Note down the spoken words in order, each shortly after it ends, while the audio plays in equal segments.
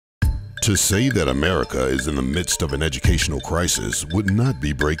To say that America is in the midst of an educational crisis would not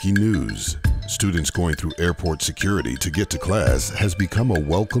be breaking news. Students going through airport security to get to class has become a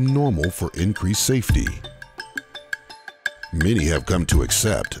welcome normal for increased safety. Many have come to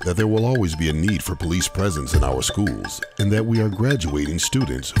accept that there will always be a need for police presence in our schools, and that we are graduating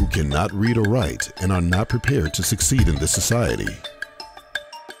students who cannot read or write and are not prepared to succeed in this society.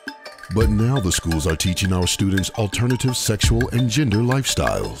 But now the schools are teaching our students alternative sexual and gender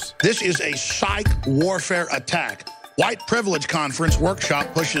lifestyles. This is a psych warfare attack. White Privilege Conference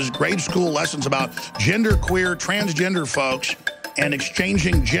workshop pushes grade school lessons about genderqueer, transgender folks and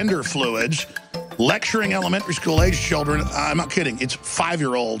exchanging gender fluids, lecturing elementary school age children, I'm not kidding, it's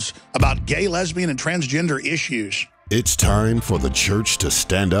 5-year-olds, about gay, lesbian, and transgender issues. It's time for the church to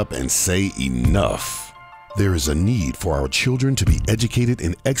stand up and say enough. There is a need for our children to be educated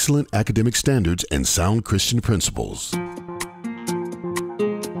in excellent academic standards and sound Christian principles.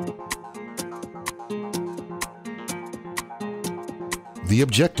 The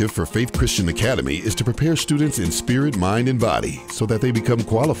objective for Faith Christian Academy is to prepare students in spirit, mind, and body so that they become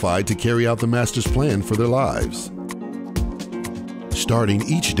qualified to carry out the Master's plan for their lives. Starting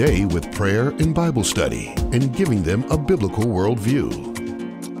each day with prayer and Bible study and giving them a biblical worldview.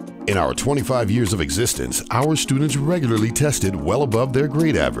 In our 25 years of existence, our students regularly tested well above their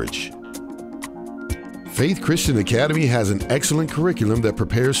grade average. Faith Christian Academy has an excellent curriculum that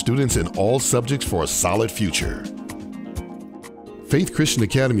prepares students in all subjects for a solid future. Faith Christian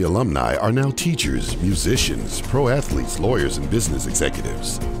Academy alumni are now teachers, musicians, pro athletes, lawyers, and business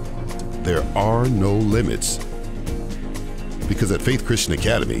executives. There are no limits. Because at Faith Christian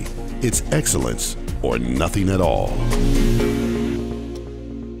Academy, it's excellence or nothing at all.